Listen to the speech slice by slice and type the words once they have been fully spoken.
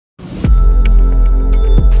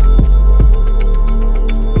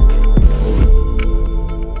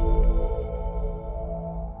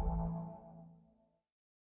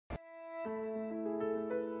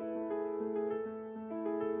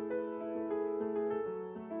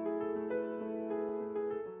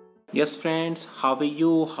Yes, friends, how are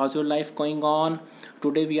you? How's your life going on?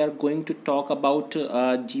 Today we are going to talk about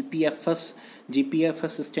GPFS.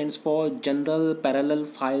 GPFS stands for General Parallel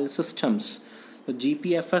File Systems. So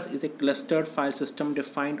GPFS is a clustered file system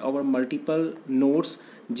defined over multiple nodes.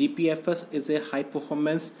 GPFS is a high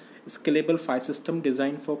performance scalable file system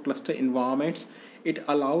designed for cluster environments. It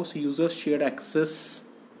allows users shared access.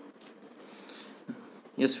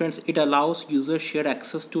 Yes, friends, it allows users shared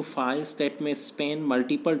access to files that may span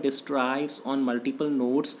multiple disk drives on multiple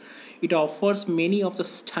nodes. It offers many of the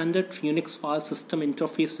standard Unix file system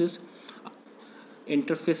interfaces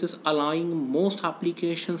allowing most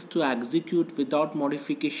applications to execute without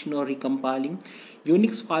modification or recompiling.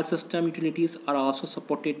 Unix file system utilities are also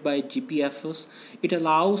supported by GPFS. It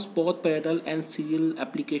allows both parallel and serial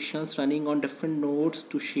applications running on different nodes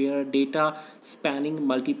to share data spanning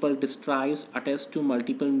multiple disk drives attached to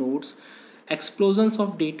multiple nodes. Explosions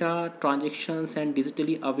of data, transactions, and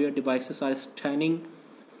digitally aware devices are stunning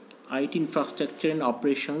IT infrastructure and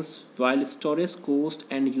operations, while storage cost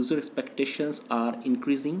and user expectations are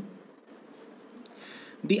increasing.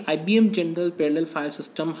 The IBM General Parallel File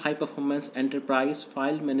System High Performance Enterprise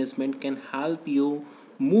File Management can help you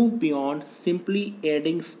move beyond simply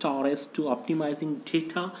adding storage to optimizing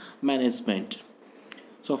data management.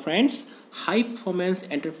 So friends, high performance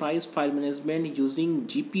enterprise file management using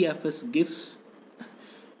GPFS gives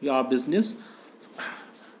your business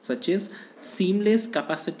such as seamless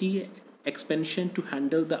capacity expansion to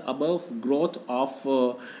handle the above growth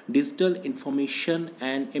of digital information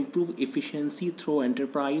and improve efficiency through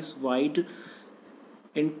enterprise wide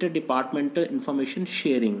interdepartmental information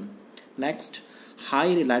sharing. Next,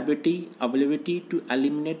 high reliability availability to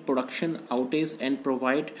eliminate production outage and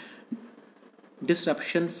provide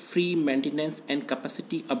disruption free maintenance and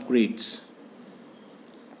capacity upgrades.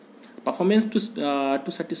 Performance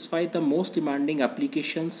to satisfy the most demanding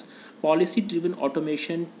applications, policy driven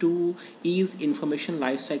automation to ease information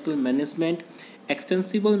lifecycle management,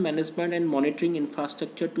 extensible management and monitoring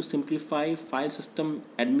infrastructure to simplify file system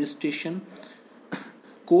administration,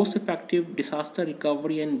 cost effective disaster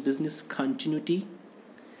recovery and business continuity.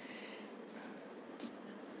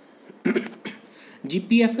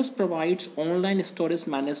 GPFS provides online storage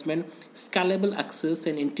management, scalable access,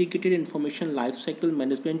 and integrated information lifecycle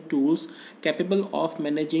management tools capable of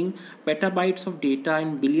managing petabytes of data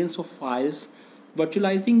and billions of files,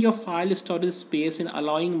 virtualizing your file storage space, and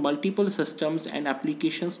allowing multiple systems and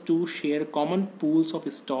applications to share common pools of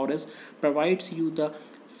storage provides you the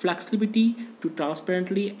flexibility to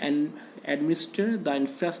transparently and administer the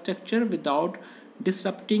infrastructure without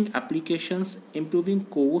disrupting applications, improving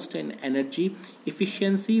cost and energy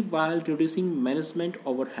efficiency while reducing management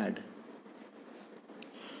overhead.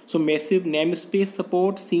 So massive namespace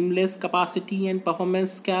support, seamless capacity and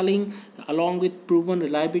performance scaling along with proven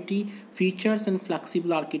reliability, features and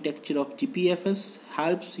flexible architecture of GPFS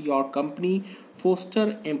helps your company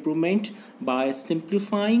foster improvement by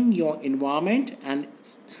simplifying your environment and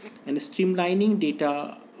streamlining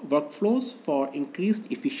data workflows for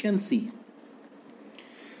increased efficiency.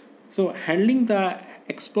 So handling the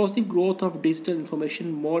explosive growth of digital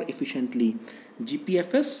information more efficiently.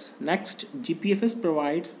 GPFS. Next, GPFS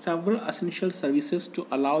provides several essential services to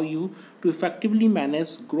allow you to effectively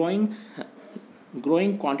manage growing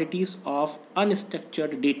quantities of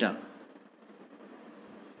unstructured data.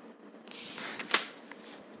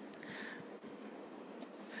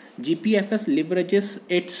 GPFS leverages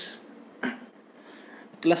its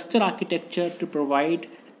cluster architecture to provide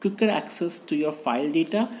quicker access to your file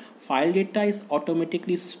data. File data is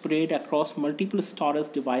automatically spread across multiple storage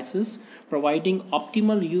devices, providing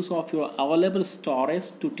optimal use of your available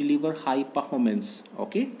storage to deliver high performance.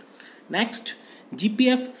 Okay. Next,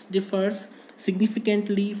 GPFS differs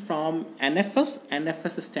significantly from NFS.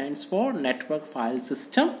 NFS stands for Network File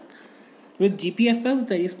System. With GPFS,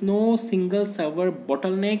 there is no single server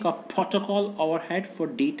bottleneck or protocol overhead for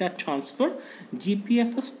data transfer.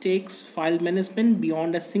 GPFS takes file management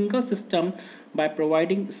beyond a single system by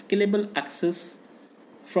providing scalable access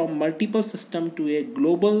from multiple systems to a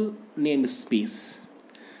global namespace.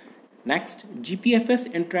 Next,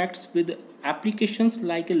 GPFS interacts with applications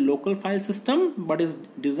like a local file system but is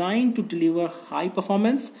designed to deliver high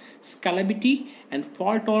performance, scalability, and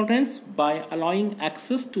fault tolerance by allowing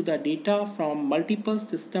access to the data from multiple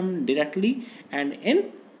systems directly and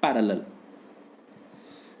in parallel.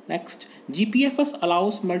 Next, GPFS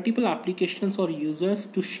allows multiple applications or users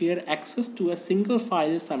to share access to a single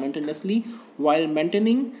file simultaneously while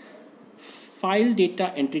maintaining file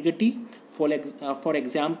data integrity. For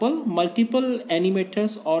example, multiple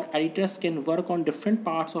animators or editors can work on different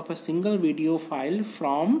parts of a single video file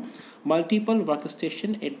from multiple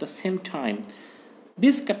workstations at the same time.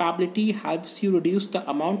 This capability helps you reduce the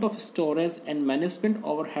amount of storage and management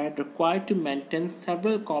overhead required to maintain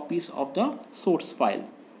several copies of the source file.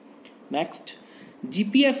 Next,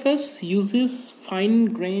 GPFS uses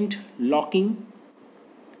fine-grained locking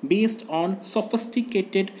based on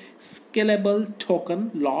sophisticated scalable token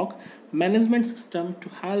lock management system to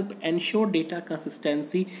help ensure data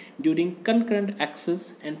consistency during concurrent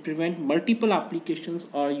access and prevent multiple applications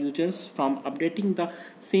or users from updating the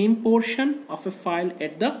same portion of a file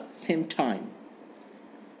at the same time.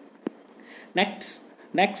 Next,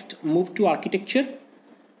 move to architecture.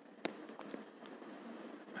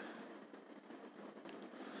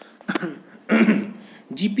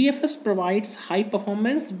 GPFS provides high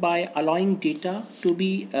performance by allowing data to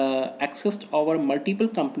be accessed over multiple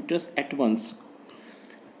computers at once.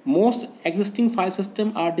 Most existing file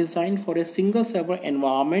systems are designed for a single server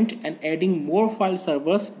environment, and adding more file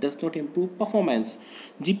servers does not improve performance.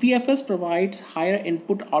 GPFS provides higher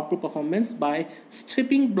input-output performance by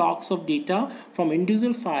stripping blocks of data from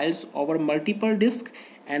individual files over multiple disks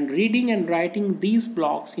and reading and writing these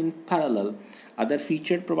blocks in parallel. Other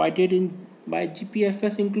features provided by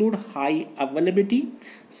GPFS include high availability,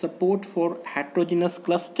 support for heterogeneous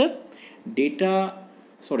cluster,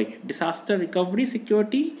 disaster recovery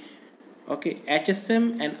security,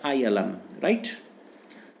 HSM and ILM, right?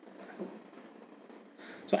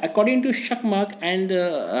 So according to Schuckmark and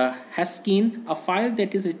Haskin, a file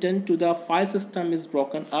that is returned to the file system is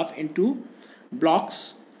broken up into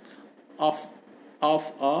blocks of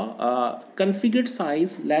a configured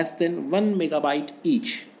size less than 1 megabyte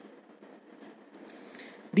each.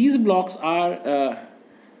 These blocks are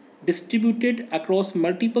distributed across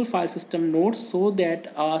multiple file system nodes so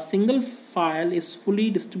that a single file is fully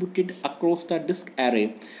distributed across the disk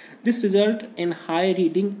array. This results in high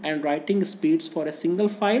reading and writing speeds for a single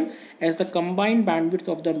file, as the combined bandwidth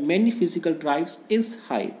of the many physical drives is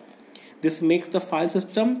high. This makes the file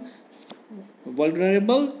system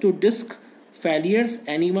vulnerable to disk failures.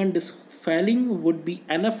 Any one disk failing would be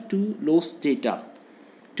enough to lose data.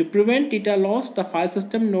 To prevent data loss, the file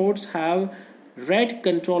system nodes have RAID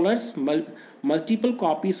controllers. Multiple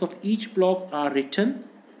copies of each block are written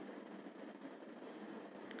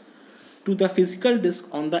to the physical disk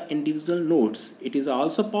on the individual nodes. It is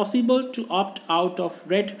also possible to opt out of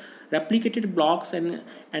RAID replicated blocks and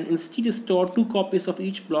instead store 2 copies of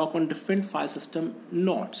each block on different file system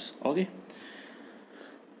nodes. Okay.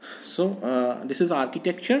 So this is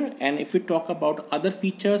architecture, and if we talk about other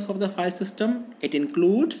features of the file system, it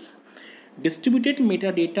includes distributed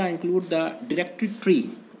metadata, include the directory tree.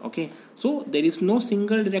 Okay, so there is no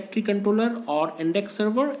single directory controller or index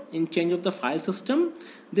server in change of the file system.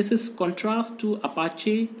 This is contrast to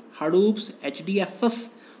Apache Hadoop's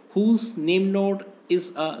HDFS, whose name node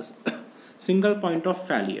is a single point of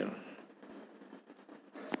failure.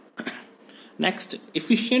 Next,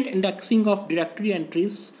 efficient indexing of directory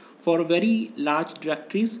entries. For very large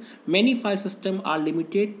directories, many file systems are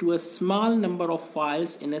limited to a small number of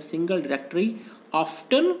files in a single directory,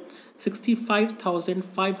 often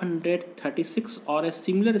 65,536 or a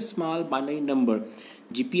similar small binary number.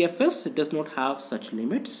 GPFS does not have such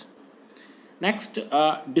limits. Next,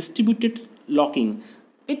 distributed locking.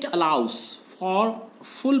 It allows for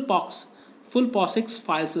full POSIX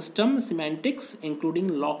file system semantics,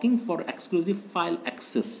 including locking for exclusive file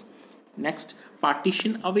access. Next,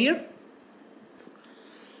 partition aware.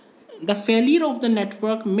 The failure of the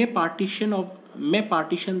network may partition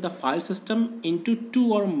the file system into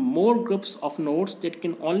 2 or more groups of nodes that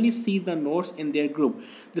can only see the nodes in their group.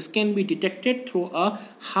 This can be detected through a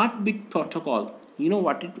heartbeat protocol. You know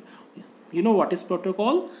what is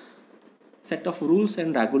protocol? Set of rules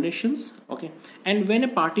and regulations. Okay, and when a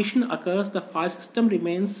partition occurs, the file system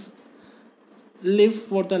remains live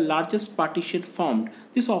for the largest partition formed.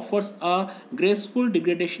 This offers a graceful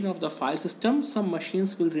degradation of the file system. Some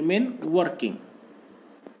machines will remain working.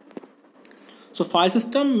 So file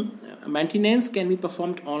system maintenance can be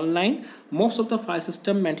performed online. Most of the file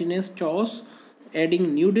system maintenance chores,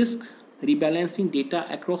 adding new disk, rebalancing data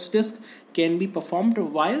across disk, can be performed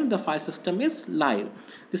while the file system is live.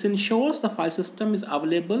 This ensures the file system is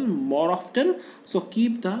available more often, so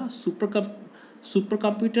keep the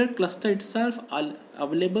supercomputer cluster itself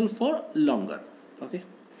available for longer. Okay,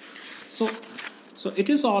 so it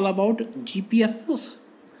is all about GPFS,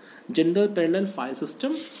 general parallel file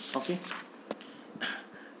system. Okay,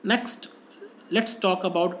 next let's talk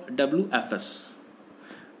about WFS,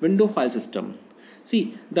 window file system.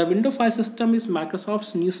 See, the Windows file system is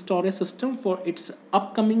Microsoft's new storage system for its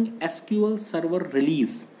upcoming SQL Server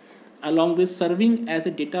release, along with serving as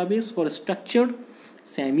a database for structured,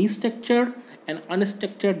 semi-structured, and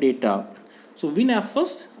unstructured data. So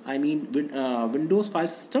WinFS, Windows file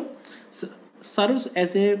system, serves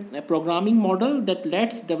as a programming model that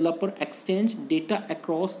lets developer exchange data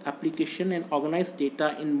across application and organize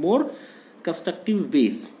data in more constructive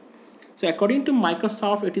ways. So according to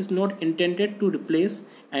Microsoft, it is not intended to replace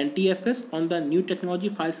NTFS on the new technology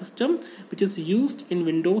file system which is used in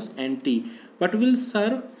Windows NT, but will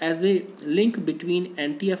serve as a link between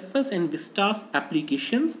NTFS and Vista's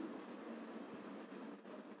applications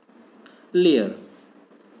layer.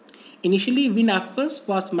 Initially, WinFS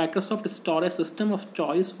was Microsoft's storage system of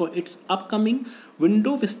choice for its upcoming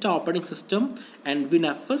Windows Vista operating system, and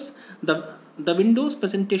WinFS, the Windows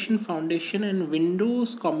Presentation Foundation and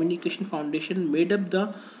Windows Communication Foundation made up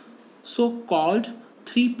the so-called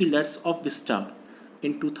three pillars of Vista.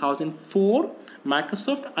 In 2004,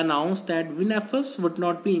 Microsoft announced that WinFS would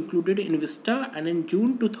not be included in Vista, and in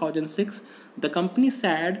June 2006, the company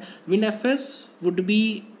said WinFS would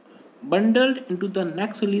be bundled into the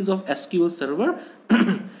next release of SQL Server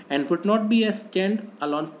and would not be a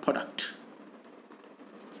stand-alone product.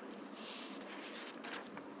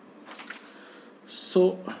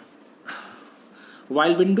 So,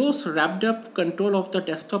 while Windows wrapped up control of the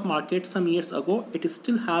desktop market some years ago, it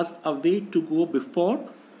still has a way to go before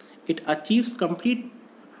it achieves complete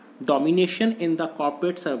domination in the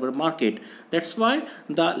corporate server market. That's why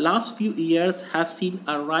the last few years have seen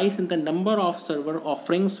a rise in the number of server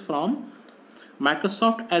offerings from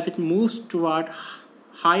Microsoft as it moves toward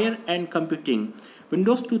higher end computing.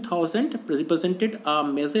 Windows 2000 represented a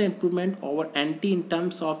major improvement over NT in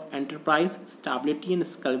terms of enterprise stability and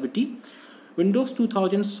scalability. Windows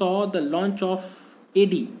 2000 saw the launch of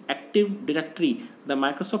AD, Active Directory, the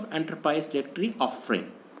Microsoft Enterprise Directory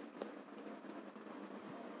offering.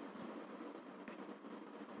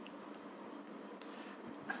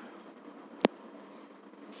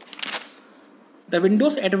 The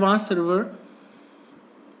Windows Advanced Server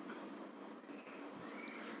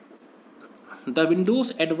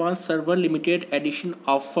Limited Edition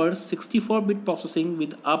offers 64-bit processing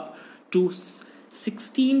with up to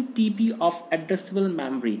 16 TB of addressable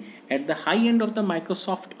memory at the high end of the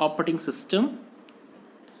Microsoft operating system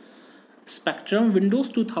spectrum. Windows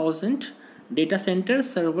 2000 Data Center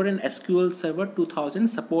Server and SQL Server 2000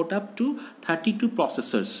 support up to 32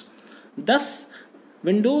 processors. Thus,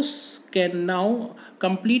 Windows can now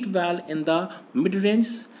compete well in the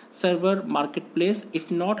mid-range server marketplace, if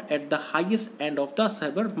not at the highest end of the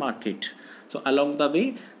server market. So along the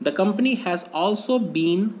way, the company has also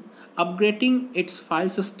been upgrading its file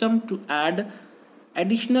system to add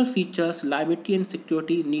additional features, liability and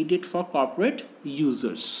security needed for corporate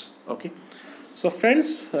users. Okay, so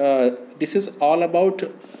friends, this is all about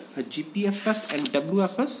GPFS and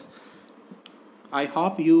WFS. I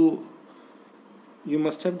hope you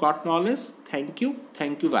must have got knowledge. Thank you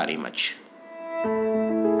very much.